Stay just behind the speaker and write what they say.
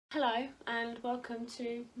Hello and welcome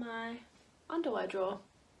to my underwear drawer.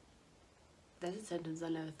 There's a sentence I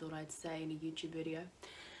never thought I'd say in a YouTube video.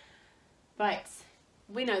 Right,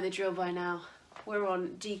 we know the drill by now. We're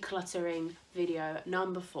on decluttering video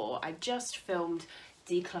number 4. I just filmed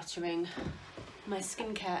decluttering my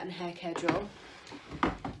skincare and hair care drawer.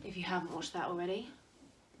 If you haven't watched that already,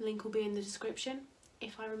 link will be in the description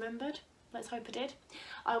if I remembered. Let's hope I did.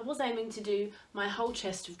 I was aiming to do my whole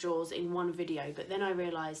chest of drawers in one video, but then I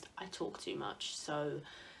realised I talk too much, so I'm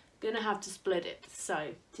gonna have to split it.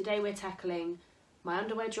 So today we're tackling my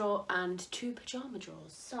underwear drawer and 2 pyjama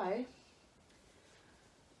drawers. So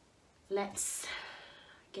let's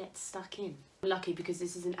get stuck in. I'm lucky because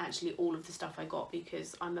this isn't actually all of the stuff I got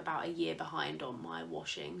because I'm about a year behind on my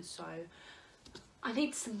washing, so I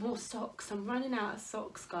need some more socks. I'm running out of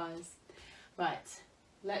socks, guys. Right.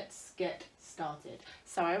 Let's get started.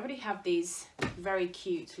 So I already have these very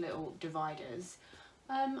cute little dividers.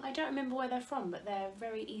 I don't remember where they're from, but they're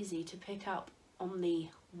very easy to pick up on the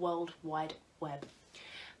World Wide Web.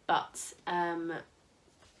 But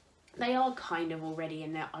they are kind of already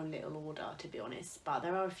in their own little order, to be honest. But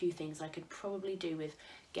there are a few things I could probably do with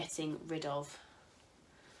getting rid of.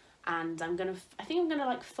 And I think I'm gonna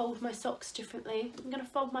like fold my socks differently. I'm gonna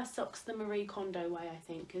fold my socks the Marie Kondo way, I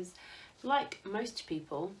think, because like most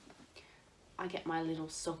people, I get my little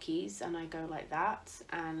sockies and I go like that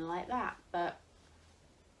and like that, but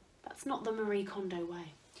that's not the Marie Kondo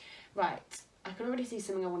way. Right, I can already see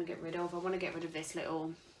something I want to get rid of. I want to get rid of this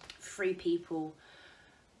little Free People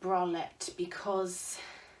bralette because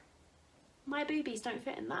my boobies don't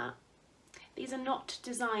fit in that. These are not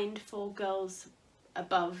designed for girls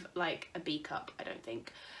above like a B cup, I don't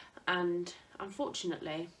think, and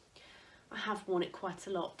unfortunately I have worn it quite a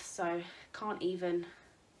lot, so can't even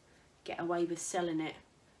get away with selling it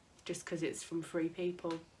just because it's from Free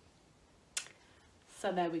People.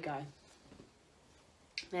 So there we go.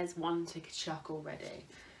 There's one to chuck already.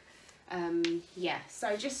 Yeah,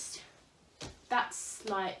 so just that's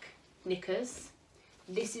like knickers.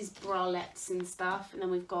 This is bralettes and stuff, and then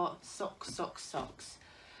we've got socks.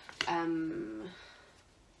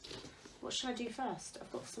 What should I do first?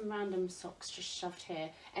 I've got some random socks just shoved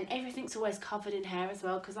here, and everything's always covered in hair as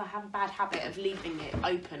well because I have a bad habit of leaving it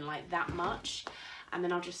open like that much, and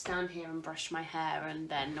then I'll just stand here and brush my hair and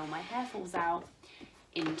then all my hair falls out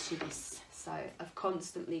into this. So I've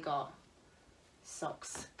constantly got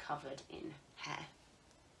socks covered in hair.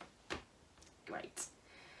 Great.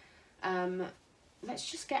 Let's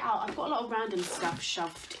just get out. I've got a lot of random stuff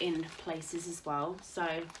shoved in places as well. So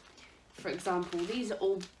for example, these are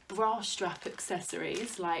all bra strap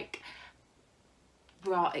accessories like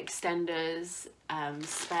bra extenders,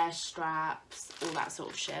 spare straps, all that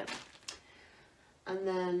sort of shit. And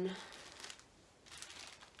then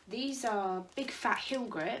these are big fat heel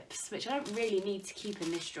grips, which I don't really need to keep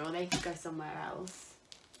in this drawer. They could go somewhere else.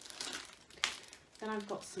 Then I've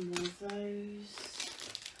got some more of those.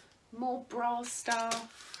 More bra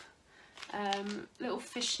stuff. Little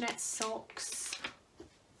fishnet socks.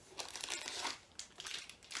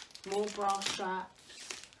 More bra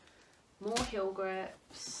straps, more heel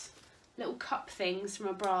grips, little cup things from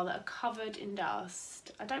a bra that are covered in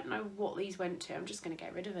dust. I don't know what these went to. I'm just going to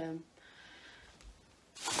get rid of them.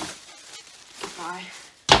 Bye.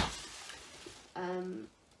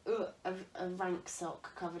 A rank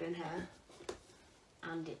sock covered in hair,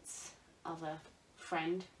 and its other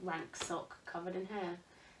friend, rank sock covered in hair.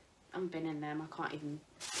 I've been in them. I can't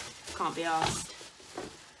be arsed.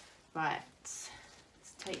 Right.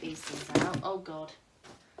 Take these things out. Oh god.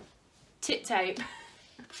 Tit tape.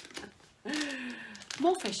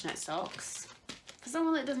 More fishnet socks. For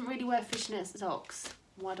someone that doesn't really wear fishnet socks,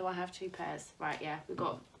 why do I have 2 pairs? Right, yeah, we've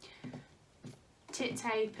got tit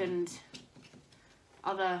tape and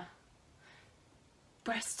other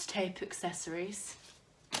breast tape accessories.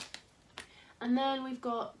 And then we've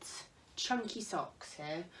got chunky socks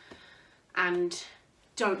here. And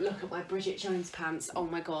don't look at my Bridget Jones pants. Oh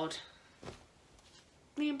my god.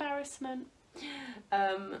 The embarrassment.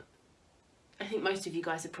 I think most of you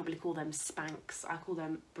guys would probably call them Spanx. I call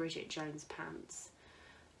them Bridget Jones pants.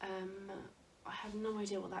 I have no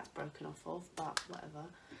idea what that's broken off of, but whatever.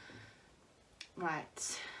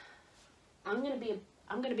 Right, I'm gonna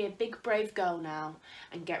be a big brave girl now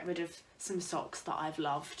and get rid of some socks that I've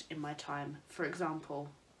loved in my time. For example,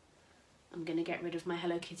 I'm gonna get rid of my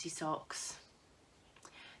Hello Kitty socks,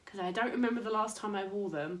 because I don't remember the last time I wore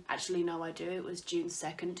them. Actually, no, I do. It was June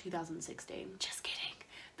 2nd, 2016. Just kidding.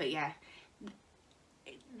 But yeah,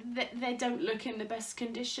 they don't look in the best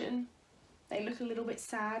condition. They look a little bit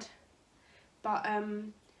sad. But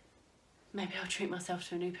maybe I'll treat myself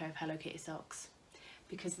to a new pair of Hello Kitty socks.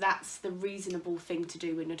 because that's the reasonable thing to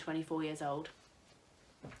do when you're 24 years old.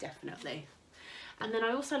 Definitely. And then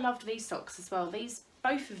I also loved these socks as well.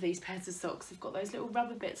 Both of these pairs of socks have got those little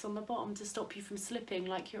rubber bits on the bottom to stop you from slipping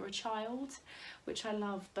like you're a child, which I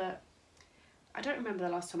love, but I don't remember the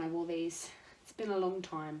last time I wore these. It's been a long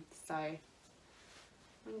time, so I'm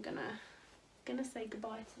gonna say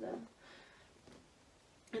goodbye to them.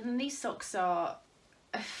 And then these socks are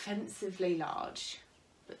offensively large,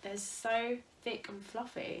 but they're so thick and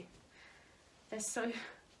fluffy.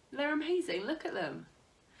 They're amazing. Look at them.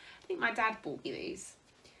 I think my dad bought me these,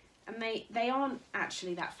 and they aren't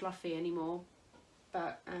actually that fluffy anymore,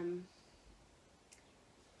 but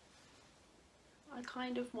I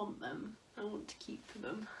kind of want them. I want to keep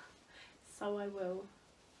them, so I will.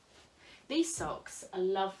 These socks are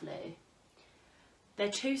lovely. They're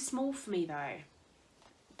too small for me though.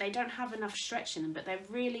 They don't have enough stretch in them, but they're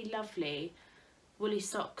really lovely woolly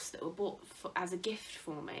socks that were bought as a gift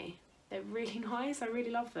for me. They're really nice. I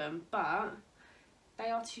really love them, but they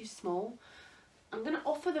are too small. I'm going to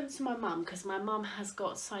offer them to my mum because my mum has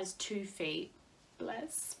got size 2 feet,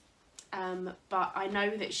 bless. But I know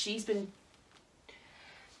that she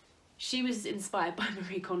was inspired by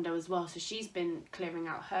Marie Kondo as well, so she's been clearing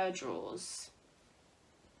out her drawers.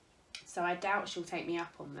 So I doubt she'll take me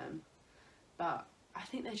up on them, but I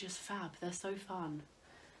think they're just fab. They're so fun.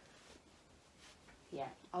 Yeah,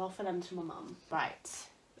 I'll offer them to my mum. Right.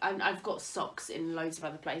 I've got socks in loads of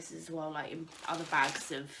other places as well, like in other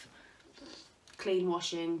bags of clean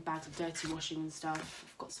washing, bags of dirty washing and stuff.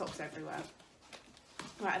 I've got socks everywhere.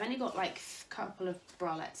 Right, I've only got like a couple of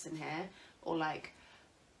bralettes in here, or like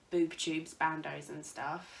boob tubes, bandos and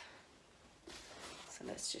stuff. So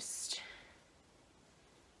let's just,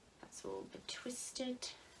 that's all a bit twisted.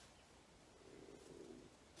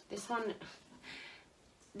 This one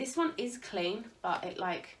is clean, but it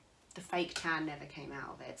like, the fake tan never came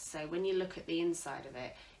out of it, so when you look at the inside of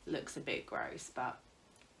it, it looks a bit gross, but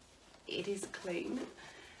it is clean.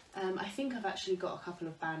 I think I've actually got a couple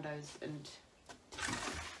of bandos and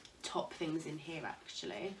top things in here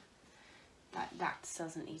actually. That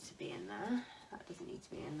doesn't need to be in there. That doesn't need to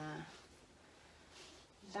be in there.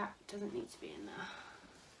 That doesn't need to be in there.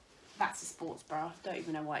 That's a sports bra. Don't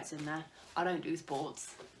even know why it's in there. I don't do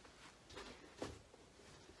sports.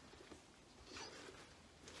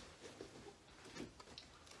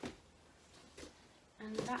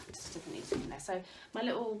 And that just doesn't need to be in there. So my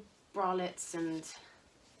little bralettes and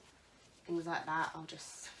things like that, I'll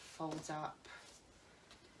just fold up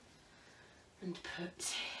and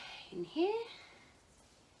put in here.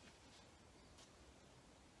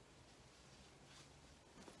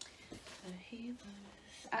 So here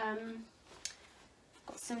goes.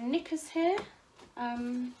 Got some knickers here. Are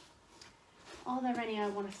there any I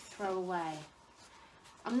want to throw away?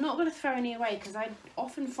 I'm not going to throw any away because I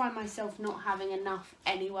often find myself not having enough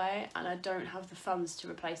anyway, and I don't have the funds to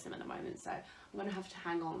replace them at the moment, so I'm going to have to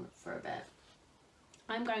hang on for a bit.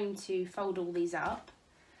 I'm going to fold all these up,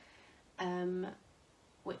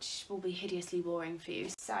 which will be hideously boring for you.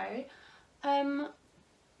 So,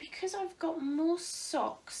 because I've got more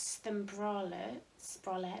socks than bralettes,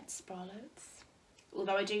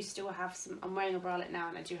 although I do still have some, I'm wearing a bralette now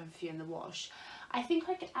and I do have a few in the wash, I think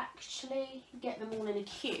I could actually get them all in a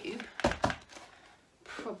cube,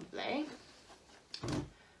 probably.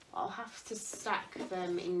 I'll have to stack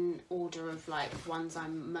them in order of like ones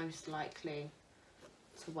I'm most likely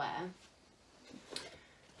to wear,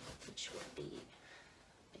 which would be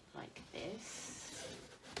a bit like this.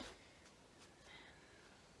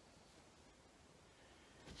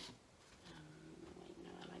 Wait,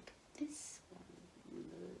 no, I like this one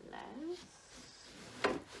less.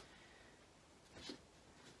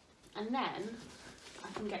 And then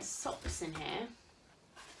I can get socks in here,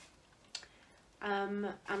 and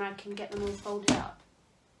I can get them all folded up.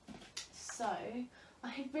 So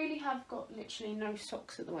I really have got literally no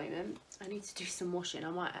socks at the moment. I need to do some washing. I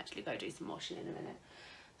might actually go do some washing in a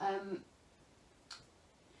minute.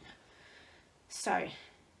 So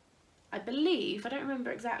I believe, I don't remember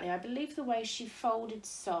exactly, I believe the way she folded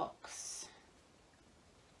socks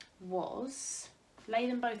was lay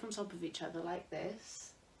them both on top of each other like this.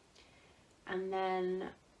 And then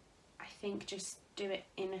I think just do it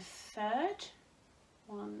in a third.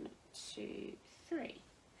 1, 2, 3.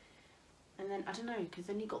 And then, I don't know, because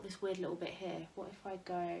then you got this weird little bit here. What if I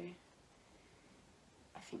go,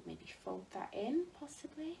 I think maybe fold that in,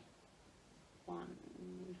 possibly? 1,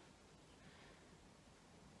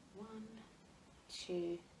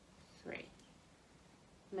 2, 3.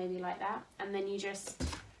 Maybe like that. And then you just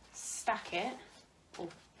stack it, or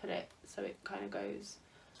put it so it kind of goes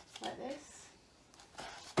like this.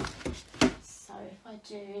 So So if I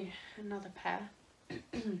do another pair,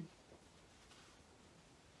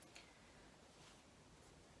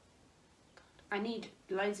 I need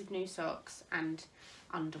loads of new socks and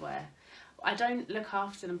underwear. I don't look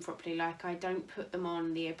after them properly, like I don't put them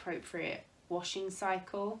on the appropriate washing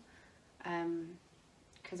cycle,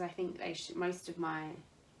 because I think they should, most of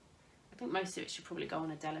it should probably go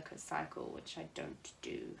on a delicate cycle, which I don't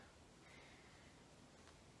do.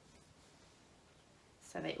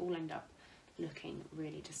 So they all end up looking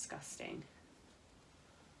really disgusting.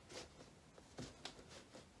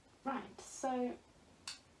 Right, so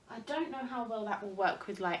I don't know how well that will work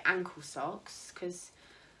with like ankle socks, because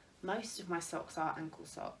most of my socks are ankle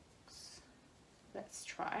socks. Let's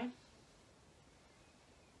try.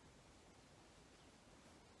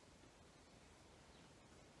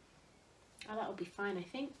 Oh, that'll be fine, I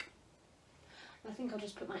think. I think I'll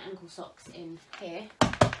just put my ankle socks in here.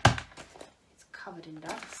 It's covered in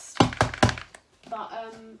dust. But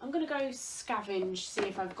I'm gonna go scavenge, see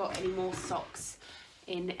if I've got any more socks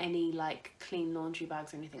in any like clean laundry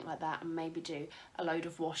bags or anything like that, and maybe do a load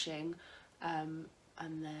of washing, and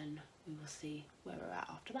then we will see where we're at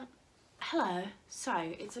after that. Hello, so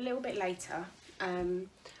it's a little bit later.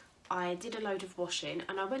 I did a load of washing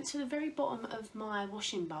and I went to the very bottom of my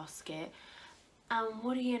washing basket, and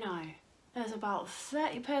what do you know, there's about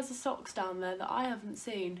 30 pairs of socks down there that I haven't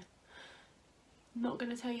seen. I'm not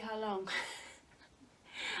going to tell you how long.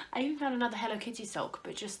 I even found another Hello Kitty sock,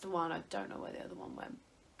 but just the one. I don't know where the other one went.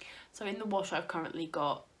 So in the wash I've currently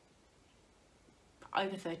got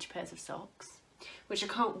over 30 pairs of socks, which I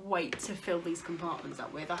can't wait to fill these compartments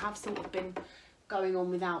up with. I have sort of been going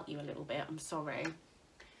on without you a little bit, I'm sorry.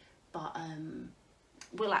 But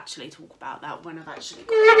we'll actually talk about that when I've actually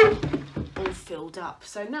got it all filled up.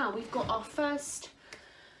 So now we've got our first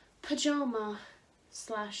pyjama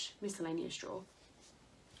 / miscellaneous drawer.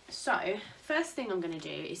 So first thing I'm going to do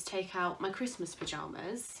is take out my Christmas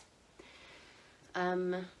pyjamas,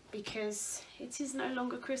 because it is no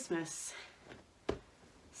longer Christmas,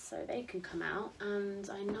 so they can come out, and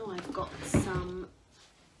I know I've got some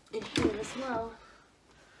in here as well.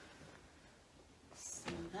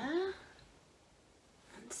 Some there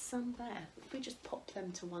and some there. If we just pop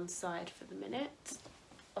them to one side for the minute.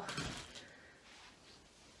 Oh.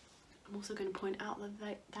 I'm also going to point out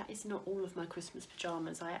that that is not all of my Christmas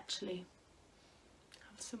pyjamas. I actually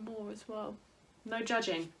have some more as well. No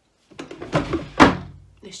judging.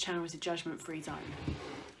 This channel is a judgment-free zone.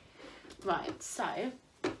 Right, so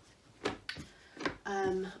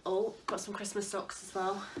oh, got some Christmas socks as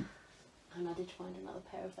well, and I did find another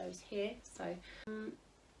pair of those here. So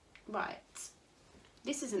right,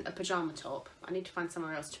 this isn't a pyjama top. I need to find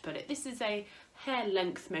somewhere else to put it. This is a hair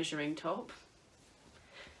length measuring top,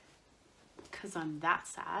 because I'm that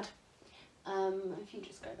sad. If you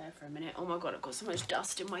just go there for a minute. Oh my god, I've got so much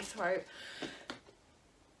dust in my throat.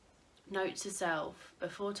 Note to self: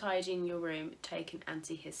 before tidying your room, take an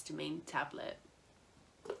antihistamine tablet.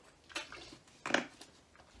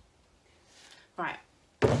 Right,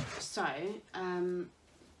 so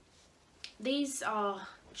these are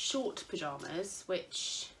short pyjamas,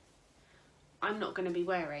 which I'm not going to be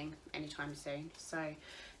wearing anytime soon, so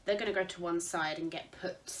they're going to go to one side and get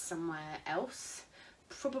put somewhere else.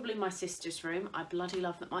 Probably my sister's room. I bloody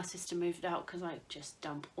love that my sister moved out, because I just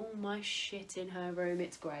dump all my shit in her room.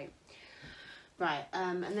 It's great. Right,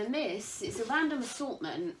 and then this is a random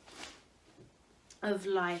assortment of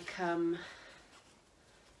like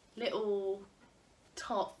little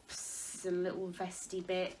tops and little vesty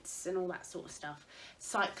bits and all that sort of stuff.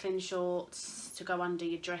 Cycling shorts to go under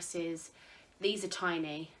your dresses. These are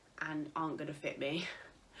tiny and aren't going to fit me.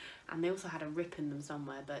 And they also had a rip in them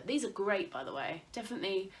somewhere, but these are great, by the way.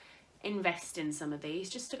 Definitely invest in some of these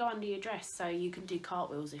just to go under your dress, so you can do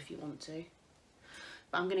cartwheels if you want to.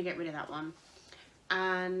 But I'm going to get rid of that one.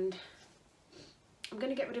 And I'm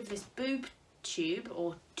going to get rid of this boob tube,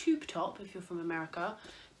 or tube top if you're from America,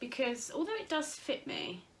 because although it does fit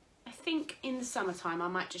me, I think in the summertime I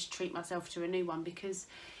might just treat myself to a new one, because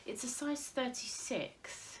it's a size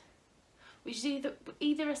 36. Which is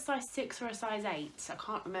either a size 6 or a size 8, I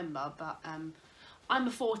can't remember, but I'm a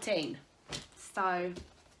 14, so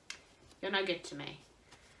you're no good to me.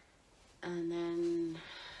 And then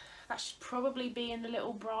that should probably be in the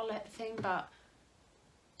little bralette thing, but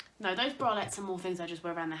no, those bralettes are more things I just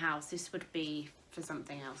wear around the house. This would be for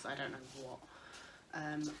something else, I don't know what.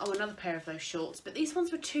 Oh, another pair of those shorts, but these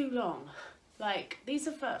ones were too long. Like, these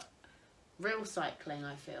are for real cycling,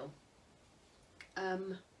 I feel.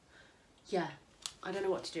 Yeah, I don't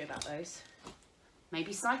know what to do about those.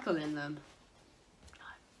 Maybe cycle in them. No.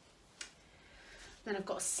 Then I've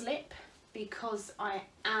got a slip. because I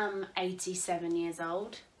am 87 years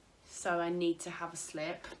old, so I need to have a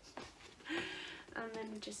slip. And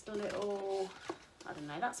then just a little, I don't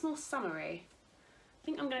know, that's more summery. I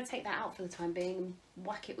think I'm going to take that out for the time being and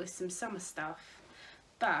whack it with some summer stuff.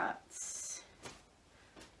 But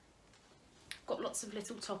I've got lots of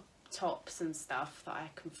little tops and stuff that I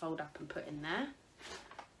can fold up and put in there.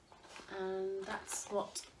 And that's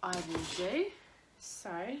what I will do.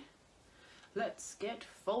 So let's get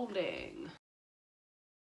folding.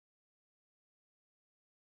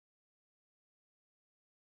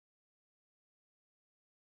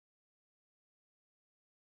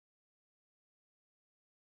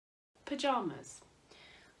 Pyjamas.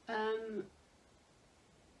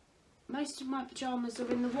 Most of my pyjamas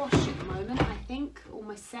are in the wash at the moment, I think, all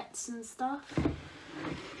my sets and stuff.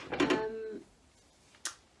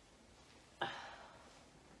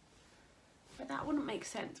 But that wouldn't make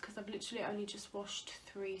sense because I've literally only just washed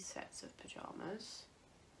 3 sets of pyjamas.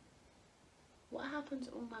 What happened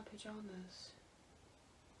to all my pyjamas?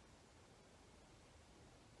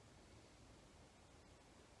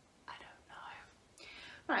 I don't know.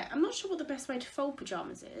 Right, I'm not sure what the best way to fold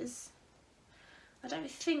pyjamas is. I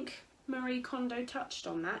don't think Marie Kondo touched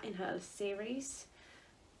on that in her series,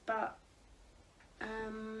 but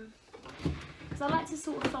because I like to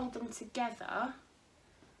sort of fold them together,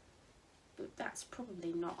 but that's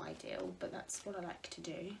probably not ideal, but that's what I like to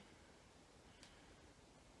do.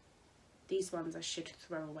 These ones I should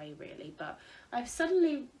throw away really, but I'm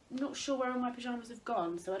suddenly not sure where all my pyjamas have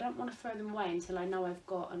gone, so I don't want to throw them away until I know I've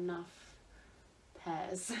got enough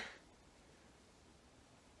pairs.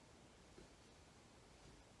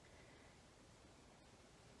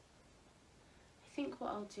 I think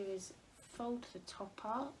what I'll do is fold the top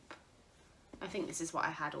up. I think this is what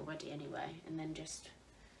I had already anyway, and then just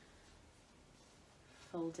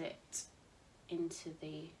fold it into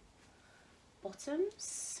the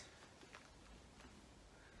bottoms.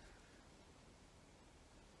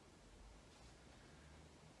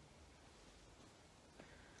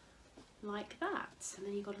 Like that, and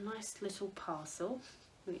then you've got a nice little parcel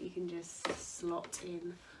that you can just slot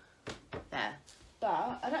in there.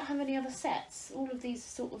 But I don't have any other sets. All of these are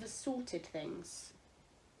sort of assorted things.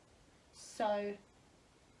 So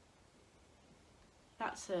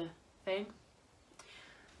that's a thing.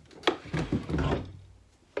 And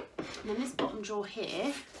then this bottom drawer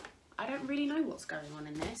here, I don't really know what's going on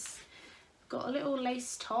in this. I've got a little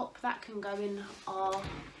lace top that can go in our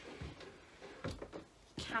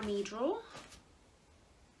cami drawer.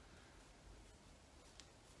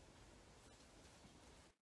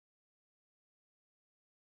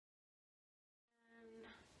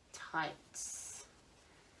 Tights.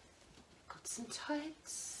 Got some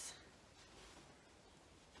tights.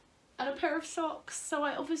 And a pair of socks. So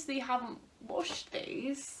I obviously haven't washed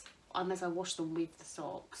these, unless I wash them with the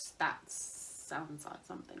socks. That sounds like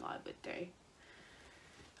something I would do.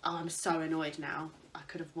 Oh, I'm so annoyed now. I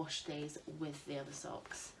could have washed these with the other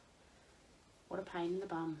socks. What a pain in the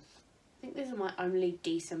bum. I think these are my only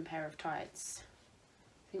decent pair of tights.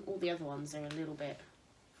 I think all the other ones are a little bit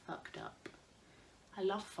fucked up. I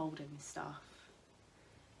love folding this stuff.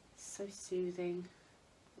 It's so soothing.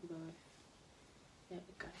 Although, there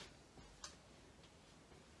we go.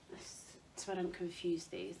 So I don't confuse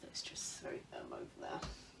these, let's just throw them over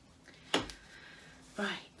there.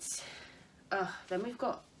 Right. Then we've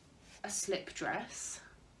got a slip dress.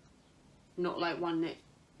 Not like one that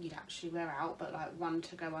you'd actually wear out, but like one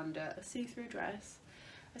to go under a see-through dress.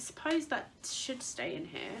 I suppose that should stay in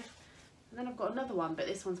here. And then I've got another one, but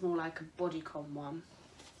this one's more like a bodycon one.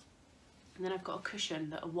 And then I've got a cushion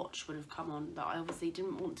that a watch would have come on that I obviously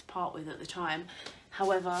didn't want to part with at the time.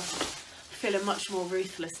 However, feeling much more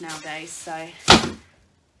ruthless nowadays, so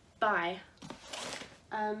bye.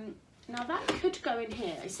 Now that could go in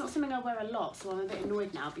here. It's not something I wear a lot, so I'm a bit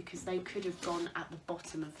annoyed now because they could have gone at the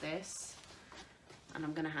bottom of this. And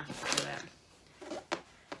I'm gonna have to do it.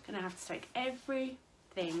 I'm gonna have to take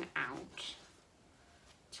everything out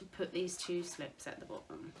to put these 2 slips at the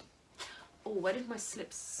bottom. Oh, where did my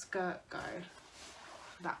slip skirt go?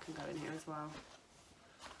 That can go in here as well.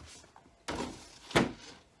 I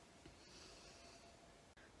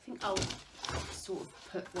think I'll sort of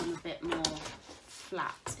put one a bit more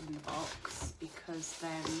flat in the box, because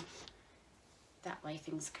then that way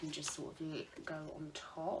things can just sort of go on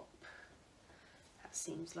top. That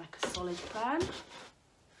seems like a solid plan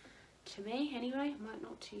to me anyway. Might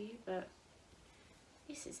not to you, but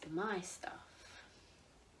this is my stuff.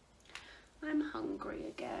 I'm hungry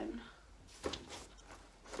again.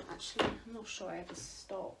 Actually, I'm not sure I ever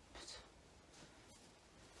stopped.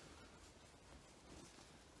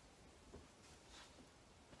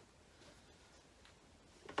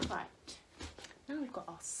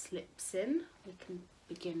 slips in, we can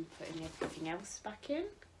begin putting everything else back in.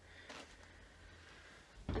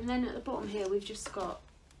 And then at the bottom here we've just got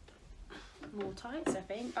more tights, I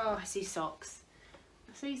think. Oh, I see socks.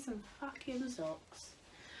 I see some fucking socks.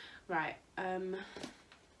 Right,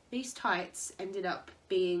 these tights ended up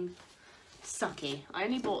being sucky. I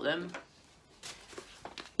only bought them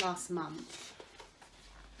last month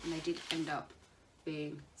and they did end up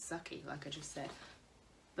being sucky, like I just said.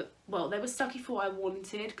 But, well, they were sucky for what I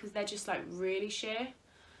wanted because they're just like really sheer.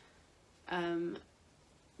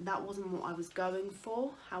 That wasn't what I was going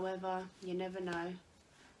for. However, you never know.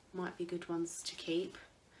 Might be good ones to keep.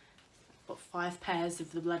 I've got 5 pairs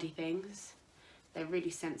of the bloody things. They're really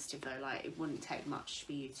sensitive though, like it wouldn't take much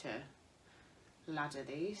for you to ladder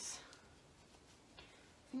these. I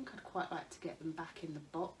think I'd quite like to get them back in the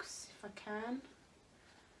box if I can.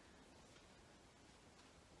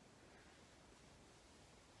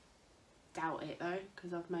 Doubt it though,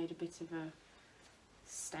 because I've made a bit of a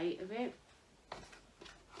state of it.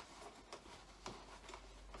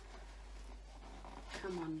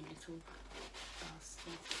 Come on, you little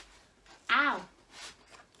bastard. Ow!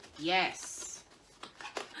 Yes.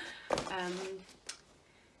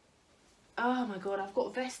 Oh my god, I've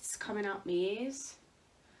got vests coming out my ears.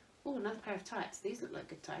 Oh, another pair of tights. These look like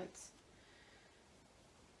good tights.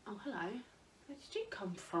 Oh, hello. Where did you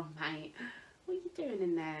come from, mate? What are you doing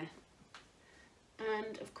in there?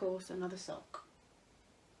 And, of course, another sock.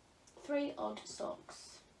 3 odd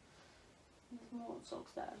socks. There's more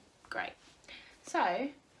socks there. Great. So,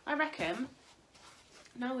 I reckon,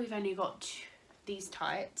 now we've only got these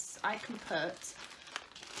tights, I can put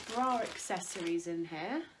bra accessories in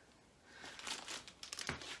here,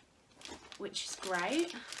 which is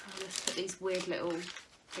great. I'll just put these weird little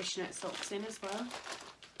fishnet socks in as well.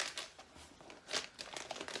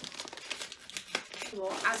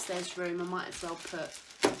 Well, as there's room, I might as well put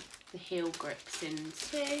the heel grips in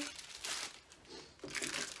too.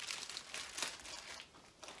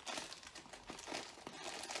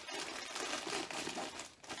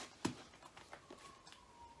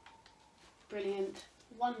 Brilliant.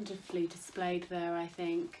 Wonderfully displayed there, I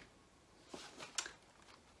think.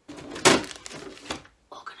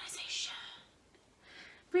 Organisation.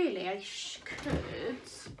 Really, I could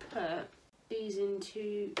put these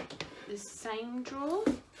into the same drawer.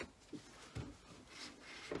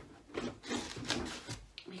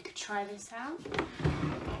 We could try this out.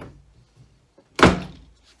 That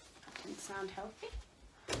didn't sound healthy.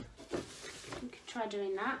 We could try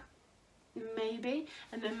doing that. Maybe,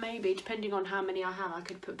 and then maybe depending on how many I have, I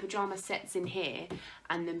could put pyjama sets in here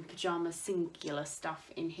and then pyjama singular stuff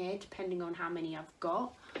in here, depending on how many I've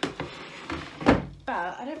got.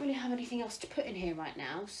 But I don't really have anything else to put in here right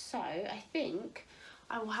now, so I think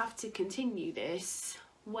I will have to continue this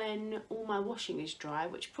when all my washing is dry,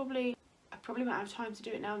 which I probably won't have time to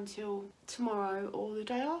do it now until tomorrow or the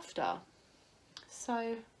day after.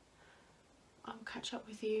 So I'll catch up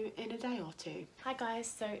with you in a day or two. Hi guys,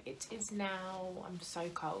 so it is now, I'm so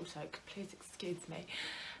cold, so please excuse me.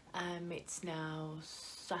 It's now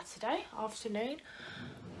Saturday afternoon.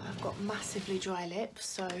 I've got massively dry lips,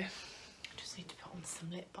 so I just need to put on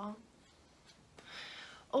some lip balm.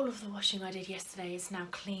 All of the washing I did yesterday is now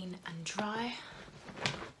clean and dry.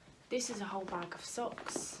 This is a whole bag of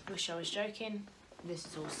socks. Wish I was joking. This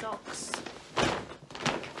is all socks.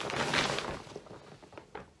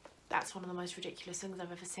 That's one of the most ridiculous things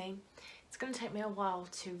I've ever seen. It's going to take me a while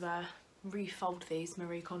to refold these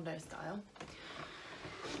Marie Kondo style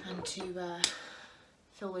and to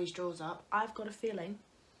fill these drawers up. I've got a feeling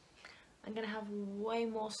I'm going to have way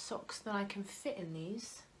more socks than I can fit in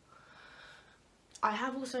these. I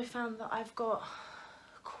have also found that I've got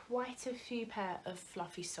quite a few pair of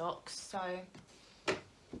fluffy socks, so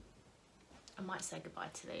I might say goodbye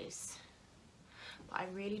to these, but I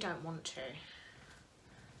really don't want to.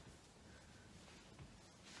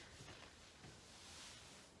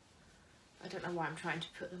 I don't know why I'm trying to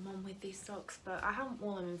put them on with these socks, but I haven't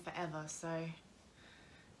worn them in forever, so I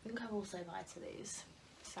think I will say bye to these.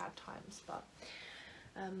 Sad times, but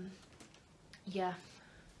yeah,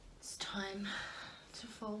 it's time to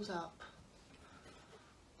fold up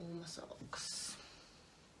all my socks.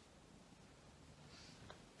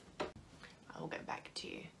 I will get back to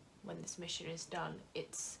you when this mission is done.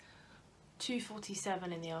 It's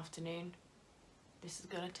 2:47 in the afternoon. This is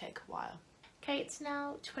going to take a while. Okay, it's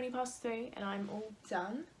now 3:20 and I'm all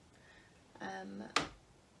done.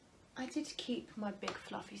 I did keep my big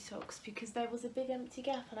fluffy socks because there was a big empty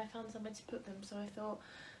gap and I found somewhere to put them, so I thought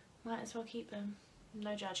might as well keep them.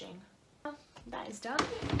 No judging. Well, that is done.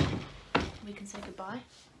 We can say goodbye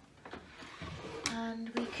and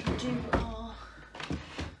we can do our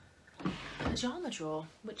pyjama drawer,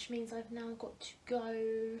 which means I've now got to go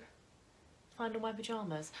find all my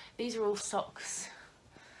pyjamas. These are all socks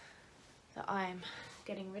that I'm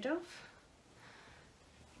getting rid of.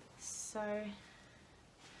 So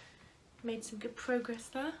made some good progress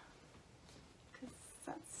there, because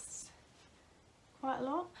that's quite a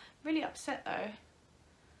lot. Really upset though.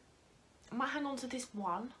 I might hang on to this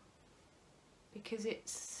one because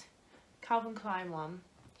it's Calvin Klein one,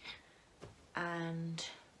 and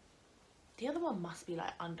the other one must be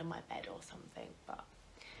like under my bed or something, but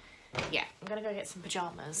yeah, I'm gonna go get some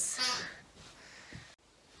pyjamas.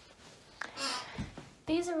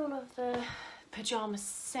 These are all of the pyjama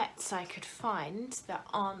sets I could find that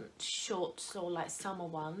aren't shorts or like summer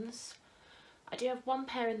ones. I do have one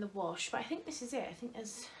pair in the wash, but I think this is it. I think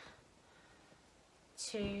there's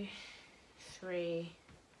 2, 3,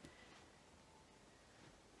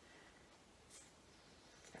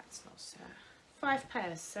 that's not so, 5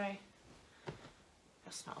 pairs, so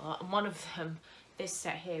that's not a lot. And one of them, this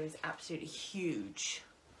set here, is absolutely huge.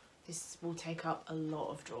 This will take up a lot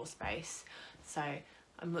of drawer space, so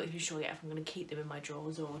I'm not even sure yet if I'm going to keep them in my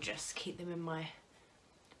drawers or just keep them in my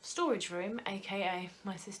storage room, aka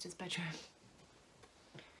my sister's bedroom.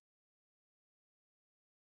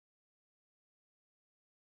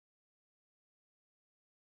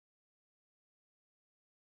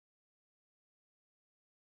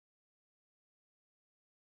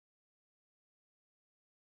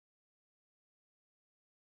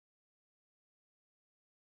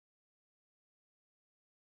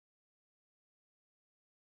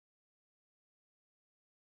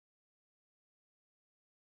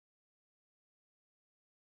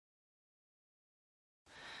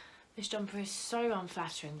 This jumper is so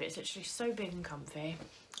unflattering, but it's actually so big and comfy,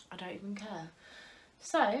 I don't even care.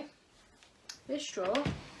 So, this drawer, can't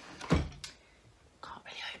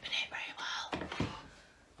really open it very well.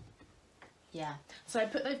 Yeah, so I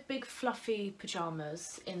put those big fluffy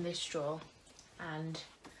pyjamas in this drawer, and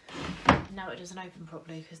now it doesn't open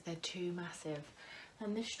properly because they're too massive.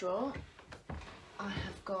 And this drawer, I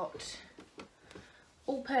have got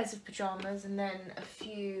all pairs of pyjamas and then a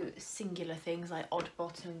few singular things like odd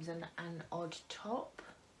bottoms and an odd top.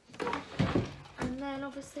 And then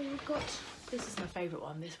obviously we've got, this is my favourite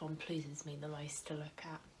one, this one pleases me the most to look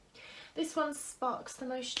at. This one sparks the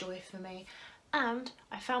most joy for me, and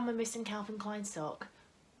I found my missing Calvin Klein sock.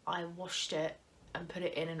 I washed it and put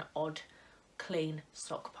it in an odd clean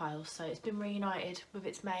sock pile, so it's been reunited with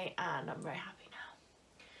its mate and I'm very happy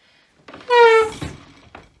now.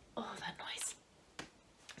 Oh, that noise.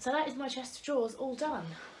 So that is my chest of drawers all done.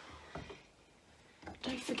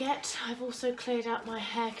 Don't forget, I've also cleared out my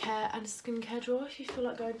hair care and skincare drawer if you feel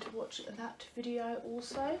like going to watch that video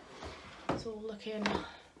also. It's all looking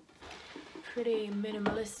pretty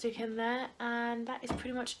minimalistic in there, and that is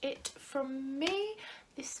pretty much it from me.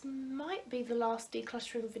 This might be the last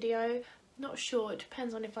decluttering video, not sure, it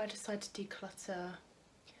depends on if I decide to declutter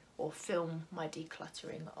or film my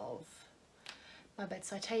decluttering of my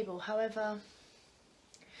bedside table. However,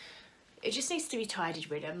 it just needs to be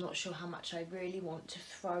tidied really. I'm not sure how much I really want to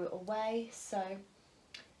throw away, so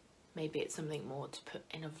maybe it's something more to put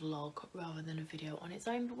in a vlog rather than a video on its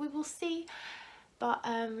own, but we will see. But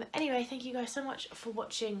anyway, thank you guys so much for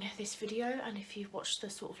watching this video, and if you've watched the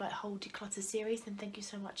sort of like whole declutter series, then thank you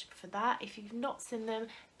so much for that. If you've not seen them,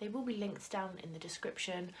 they will be linked down in the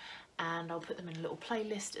description, and I'll put them in a little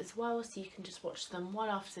playlist as well, so you can just watch them one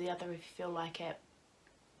after the other if you feel like it.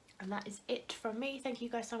 And that is it from me. Thank you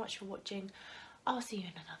guys so much for watching. I'll see you in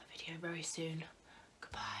another video very soon.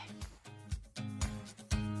 Goodbye.